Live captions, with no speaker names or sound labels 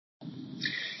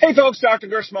Hey folks, Dr.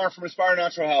 Gershmar from Aspire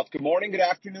Natural Health. Good morning, good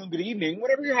afternoon, good evening,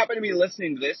 whatever you happen to be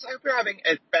listening to this. I hope you're having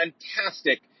a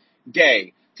fantastic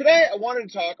day. Today I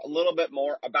wanted to talk a little bit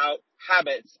more about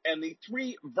habits and the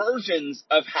three versions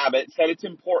of habits that it's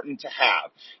important to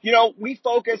have. We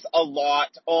focus a lot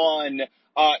on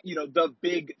the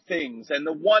big things and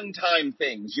the one-time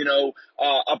things,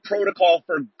 a protocol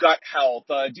for gut health,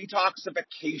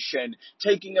 detoxification,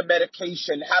 taking a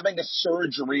medication, having a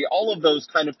surgery, all of those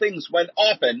kind of things, when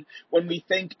often when we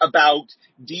think about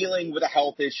dealing with a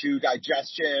health issue,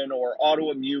 digestion or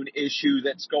autoimmune issue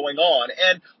that's going on.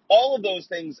 And all of those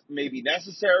things may be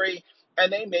necessary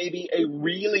and they may be a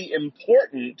really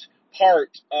important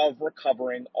part of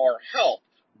recovering our health.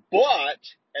 But,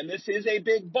 and this is a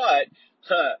big but,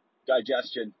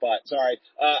 digestion, but sorry,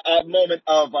 a moment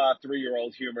of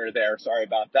 3-year-old humor there. Sorry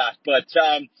about that. But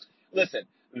listen,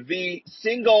 the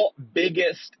single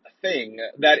biggest thing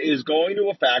that is going to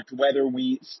affect whether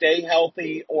we stay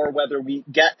healthy or whether we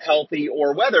get healthy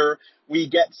or whether we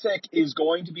get sick is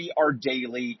going to be our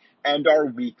daily and our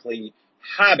weekly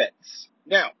habits.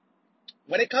 Now,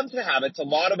 when it comes to habits, a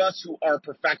lot of us who are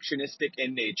perfectionistic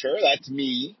in nature, that's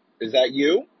me, is that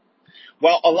you?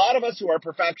 Well, a lot of us who are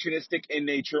perfectionistic in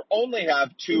nature only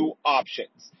have two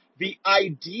options: the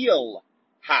ideal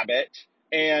habit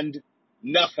and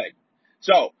nothing.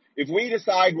 So if we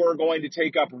decide we're going to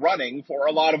take up running, for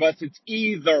a lot of us, it's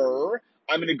either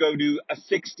I'm going to go do a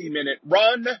 60-minute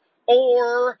run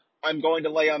or I'm going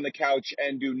to lay on the couch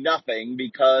and do nothing,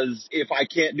 because if I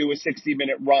can't do a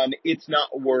 60-minute run, it's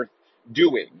not worth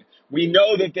doing. We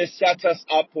know that this sets us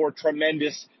up for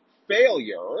tremendous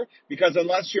failure, because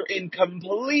unless you're in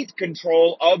complete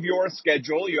control of your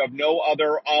schedule, you have no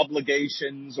other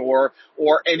obligations or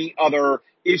any other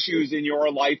issues in your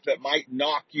life that might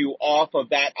knock you off of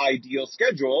that ideal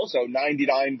schedule. So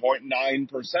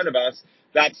 99.9% of us,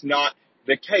 that's not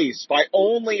the case. By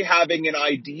only having an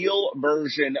ideal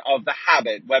version of the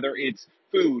habit, whether it's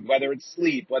food, whether it's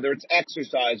sleep, whether it's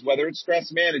exercise, whether it's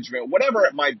stress management, whatever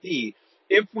it might be,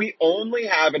 if we only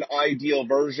have an ideal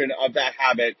version of that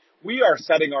habit, we are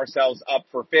setting ourselves up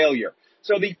for failure.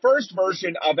 So the first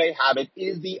version of a habit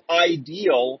is the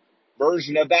ideal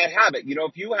version of that habit.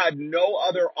 If you had no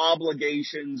other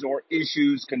obligations or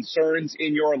issues, concerns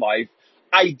in your life,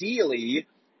 ideally,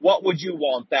 what would you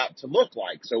want that to look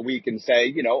like? So we can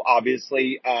say,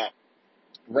 obviously,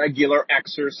 regular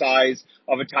exercise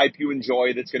of a type you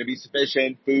enjoy that's going to be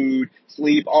sufficient, food,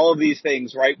 sleep, all of these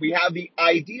things, right? We have the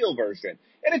ideal version.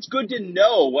 And it's good to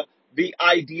know the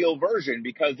ideal version,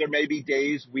 because there may be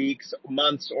days, weeks,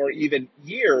 months, or even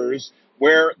years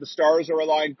where the stars are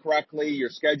aligned correctly, your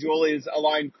schedule is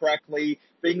aligned correctly,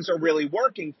 things are really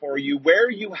working for you, where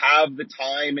you have the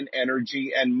time and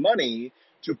energy and money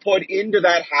to put into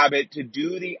that habit to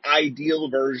do the ideal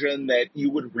version that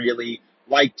you would really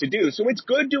like to do. So it's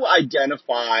good to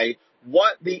identify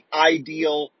what the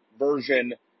ideal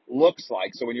version looks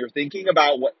like. So when you're thinking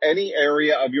about any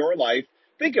area of your life,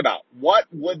 think about, what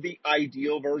would the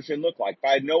ideal version look like? If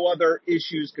I had no other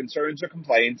issues, concerns, or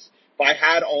complaints, if I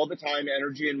had all the time,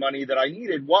 energy, and money that I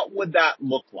needed, what would that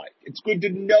look like? It's good to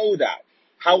know that.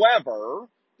 However,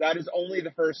 that is only the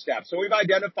first step. So we've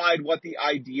identified what the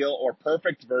ideal or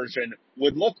perfect version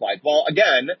would look like. Well,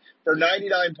 again, for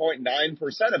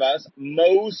 99.9% of us,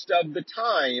 most of the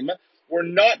time, we're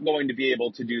not going to be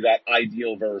able to do that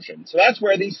ideal version. So that's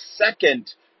where the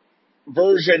second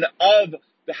version of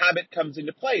the habit comes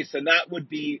into place. And that would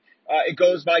be, it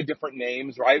goes by different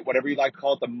names, right? Whatever you like to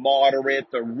call it, the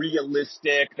moderate, the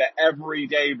realistic, the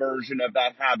everyday version of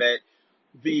that habit.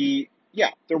 The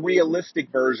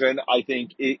realistic version, I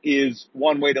think, is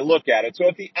one way to look at it. So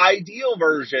if the ideal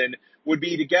version would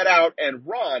be to get out and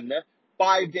run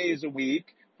 5 days a week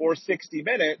for 60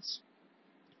 minutes,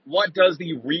 what does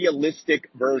the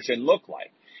realistic version look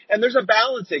like? And there's a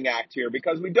balancing act here,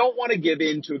 because we don't want to give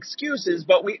in to excuses,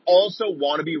 but we also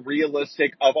want to be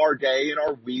realistic of our day and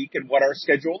our week and what our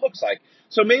schedule looks like.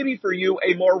 So maybe for you,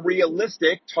 a more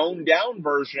realistic, toned down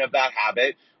version of that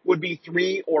habit would be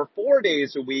 3 or 4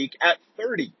 days a week at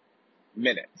 30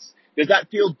 minutes. Does that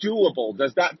feel doable?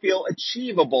 Does that feel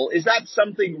achievable? Is that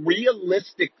something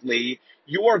realistically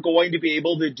you are going to be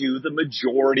able to do the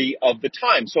majority of the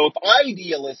time? So if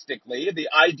idealistically, the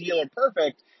ideal or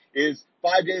perfect is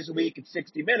 5 days a week at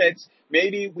 60 minutes,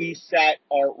 maybe we set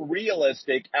our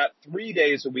realistic at 3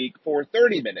 days a week for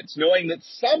 30 minutes, knowing that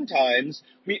sometimes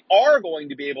we are going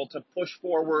to be able to push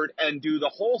forward and do the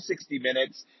whole 60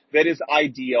 minutes that is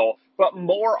ideal. But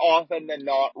more often than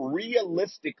not,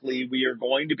 realistically, we are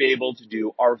going to be able to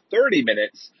do our 30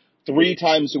 minutes 3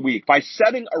 times a week. By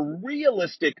setting a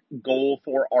realistic goal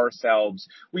for ourselves,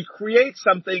 we create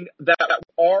something that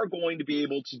we are going to be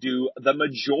able to do the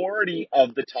majority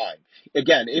of the time.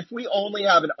 Again, if we only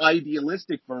have an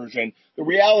idealistic version, the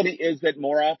reality is that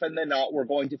more often than not, we're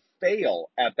going to fail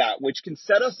at that, which can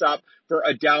set us up for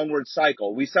a downward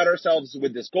cycle. We set ourselves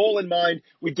with this goal in mind,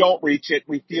 we don't reach it,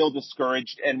 we feel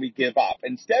discouraged, and we give up.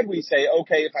 Instead, we say,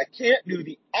 okay, if I can't do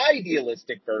the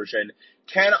idealistic version,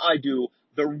 can I do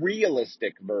the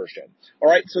realistic version? All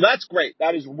right, so that's great.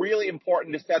 That is really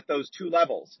important to set those two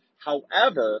levels.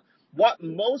 However, what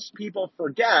most people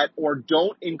forget or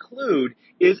don't include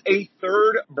is a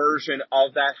third version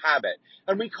of that habit.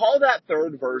 And we call that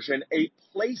third version a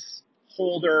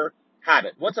placeholder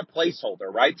habit. What's a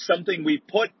placeholder, right? Something we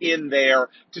put in there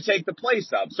to take the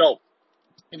place of. So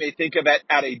you may think of it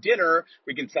at a dinner.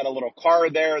 We can set a little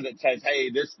card there that says, hey,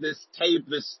 this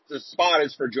spot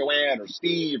is for Joanne or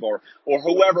Steve or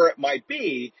whoever it might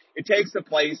be. It takes the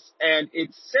place and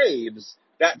it saves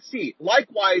that seat.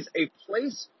 Likewise, a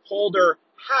placeholder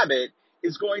habit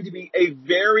is going to be a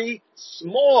very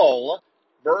small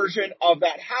version of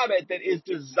that habit that is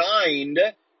designed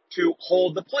to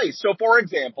hold the place. So for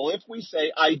example, if we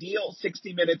say ideal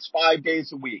 60 minutes, 5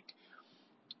 days a week,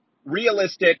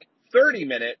 realistic 30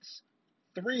 minutes,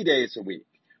 3 days a week,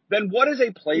 then what is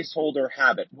a placeholder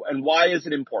habit and why is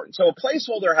it important? So a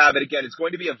placeholder habit, again, is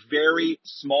going to be a very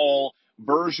small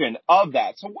version of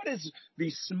that. So what is the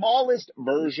smallest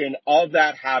version of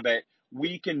that habit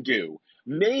we can do?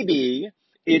 Maybe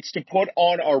it's to put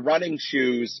on our running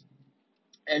shoes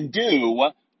and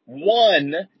do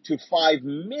 1 to 5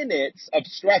 minutes of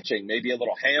stretching, maybe a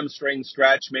little hamstring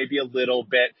stretch, maybe a little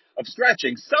bit of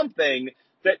stretching, something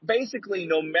that basically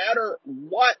no matter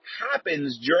what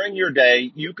happens during your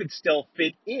day, you could still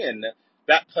fit in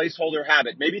that placeholder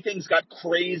habit. Maybe things got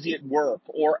crazy at work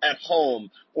or at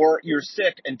home, or you're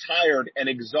sick and tired and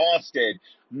exhausted.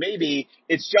 Maybe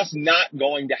it's just not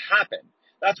going to happen.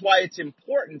 That's why it's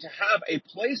important to have a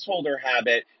placeholder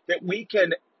habit that we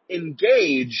can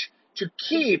engage to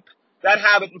keep that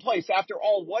habit in place. After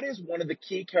all, what is one of the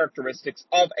key characteristics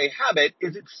of a habit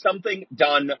is it's something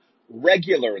done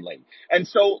regularly. And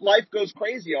so life goes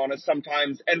crazy on us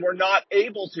sometimes, and we're not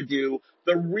able to do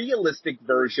the realistic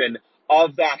version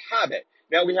of that habit.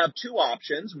 Now we have two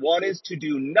options. One is to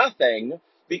do nothing.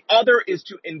 The other is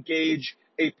to engage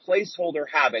a placeholder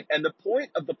habit. And the point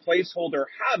of the placeholder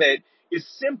habit is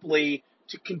simply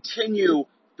to continue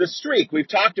the streak. We've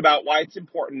talked about why it's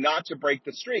important not to break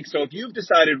the streak. So if you've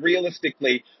decided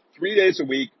realistically 3 days a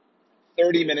week,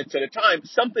 30 minutes at a time,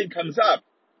 something comes up,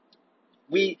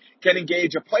 we can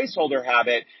engage a placeholder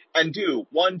habit and do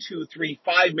 1, 2, 3,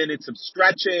 5 minutes of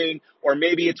stretching, or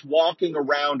maybe it's walking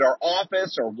around our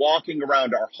office or walking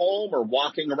around our home or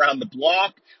walking around the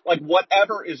block, like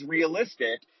whatever is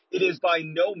realistic. It is by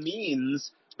no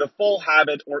means the full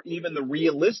habit or even the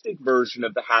realistic version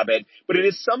of the habit, but it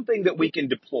is something that we can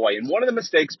deploy. And one of the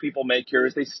mistakes people make here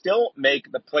is they still make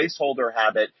the placeholder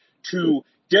habit too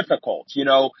difficult. You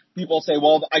know, people say,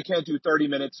 well, I can't do 30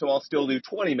 minutes, so I'll still do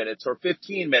 20 minutes or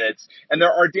 15 minutes. And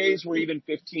there are days where even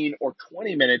 15 or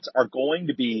 20 minutes are going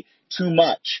to be too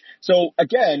much. So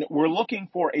again, we're looking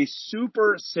for a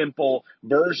super simple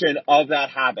version of that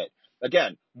habit.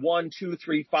 Again, 1, 2,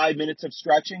 3, 5 minutes of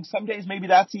stretching. Some days maybe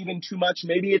that's even too much.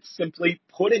 Maybe it's simply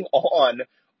putting on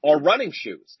our running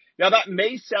shoes. Now that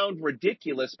may sound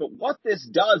ridiculous, but what this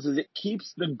does is it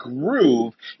keeps the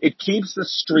groove, it keeps the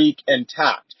streak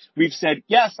intact. We've said,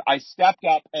 yes, I stepped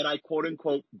up and I quote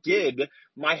unquote did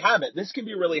my habit. This can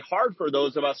be really hard for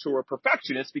those of us who are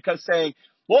perfectionists because saying,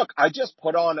 look, I just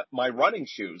put on my running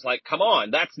shoes. Like, come on,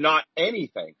 that's not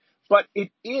anything. But it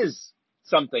is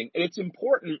something. It's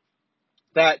important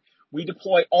that we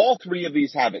deploy all three of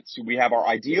these habits. We have our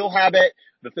ideal habit,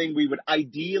 the thing we would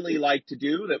ideally like to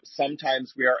do that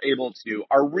sometimes we are able to do.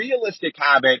 Our realistic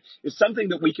habit is something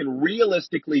that we can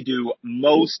realistically do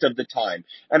most of the time.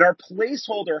 And our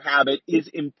placeholder habit is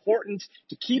important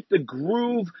to keep the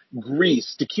groove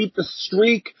greased, to keep the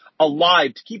streak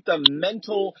alive, to keep the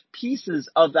mental pieces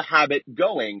of the habit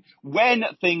going when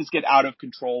things get out of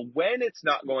control, when it's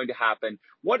not going to happen.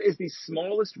 What is the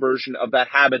smallest version of that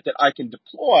habit that I can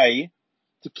deploy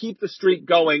to keep the streak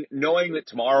going, knowing that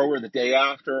tomorrow or the day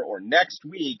after or next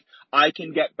week, I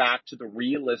can get back to the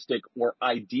realistic or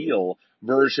ideal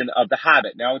version of the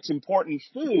habit. Now, it's important.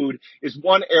 Food is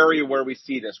one area where we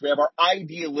see this. We have our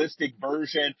idealistic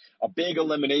version, a big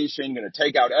elimination, going to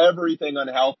take out everything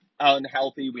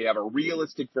unhealthy. We have a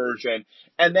realistic version,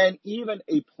 and then even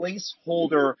a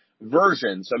placeholder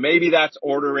version. So maybe that's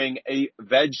ordering a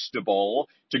vegetable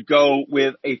to go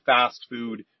with a fast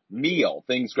food meal,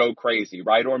 things go crazy,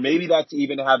 right? Or maybe that's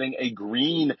even having a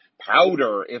green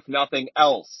powder, if nothing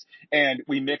else. And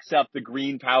we mix up the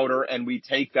green powder and we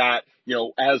take that,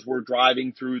 as we're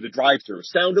driving through the drive-thru.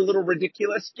 Sound a little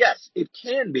ridiculous? Yes, it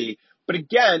can be. But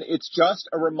again, it's just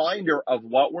a reminder of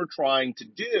what we're trying to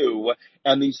do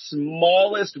and the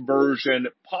smallest version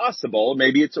possible.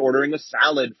 Maybe it's ordering a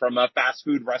salad from a fast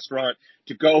food restaurant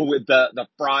to go with the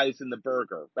fries and the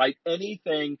burger, right?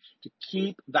 Anything to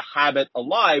keep the habit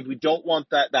alive. We don't want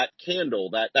that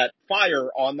candle, that fire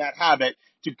on that habit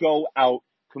to go out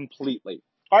completely.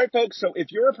 All right, folks. So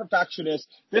if you're a perfectionist,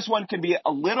 this one can be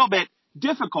a little bit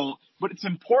difficult, but it's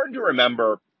important to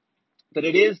remember that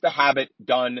it is the habit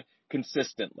done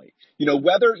consistently.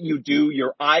 Whether you do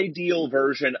your ideal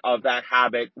version of that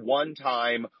habit one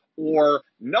time or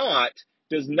not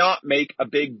does not make a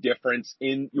big difference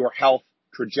in your health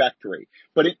trajectory,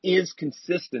 but it is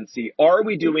consistency. Are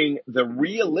we doing the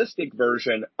realistic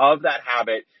version of that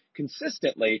habit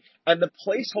consistently? And the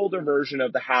placeholder version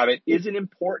of the habit is an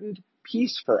important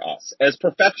piece for us. As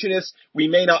perfectionists, we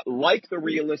may not like the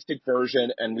realistic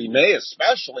version, and we may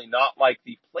especially not like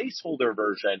the placeholder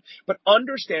version, but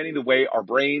understanding the way our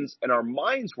brains and our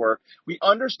minds work, we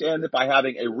understand that by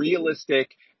having a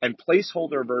realistic and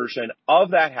placeholder version of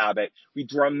that habit, we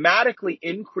dramatically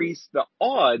increase the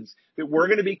odds that we're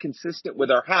going to be consistent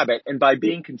with our habit. And by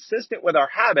being consistent with our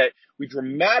habit, we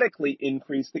dramatically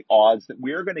increase the odds that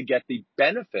we're going to get the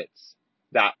benefits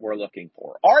that we're looking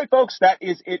for. All right, folks, that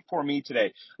is it for me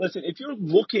today. Listen, if you're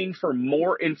looking for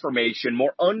more information,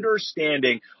 more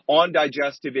understanding on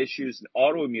digestive issues and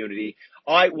autoimmunity,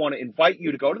 I want to invite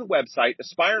you to go to the website,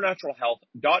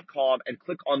 aspirenaturalhealth.com, and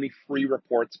click on the free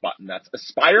reports button. That's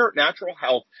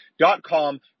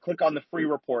aspirenaturalhealth.com. Click on the free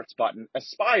reports button.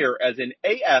 Aspire as in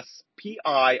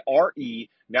ASPIRE,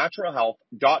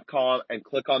 naturalhealth.com, and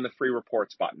click on the free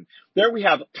reports button. There we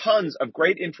have tons of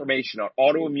great information on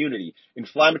autoimmunity,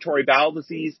 inflammatory bowel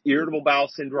disease, irritable bowel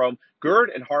syndrome,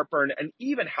 GERD and heartburn, and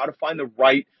even how to find the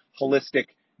right holistic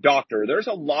doctor. There's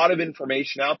a lot of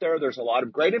information out there. There's a lot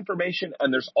of great information,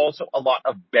 and there's also a lot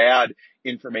of bad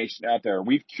information out there.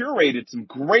 We've curated some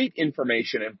great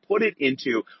information and put it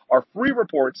into our free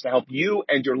reports to help you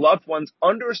and your loved ones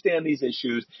understand these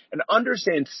issues and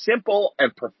understand simple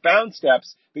and profound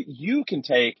steps that you can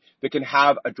take that can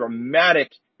have a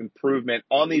dramatic improvement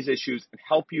on these issues and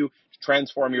help you to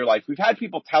transform your life. We've had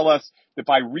people tell us that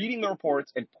by reading the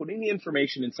reports and putting the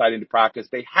information inside into practice,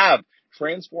 they have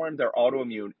transformed their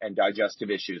autoimmune and digestive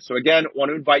issues. So again, want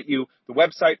to invite you, the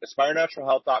website,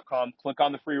 aspirenaturalhealth.com, click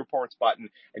on the free reports button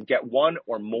and get one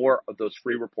or more of those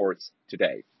free reports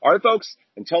today. All right, folks,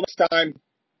 until next time,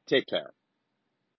 take care.